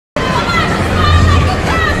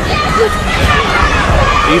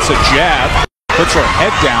Eats a jab, puts her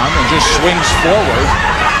head down, and just swings forward.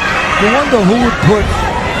 You wonder who would put,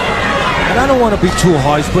 and I don't want to be too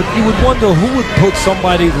harsh, but you would wonder who would put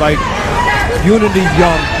somebody like Unity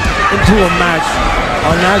Young into a match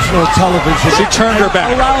on national television. She turned her back.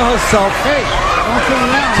 Allow herself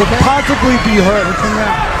to possibly be hurt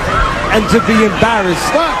and to be embarrassed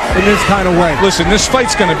in this kind of way. Listen, this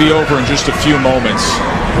fight's going to be over in just a few moments.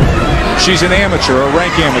 She's an amateur, a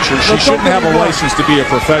rank amateur. She shouldn't have a license to be a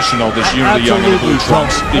professional, this Unity Young in the blue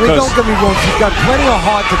trunks. Because don't get me wrong, she's got plenty of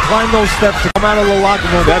heart to climb those steps to come out of the locker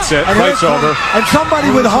room. That's it. And Fight's over. And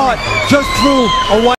somebody with heart just threw a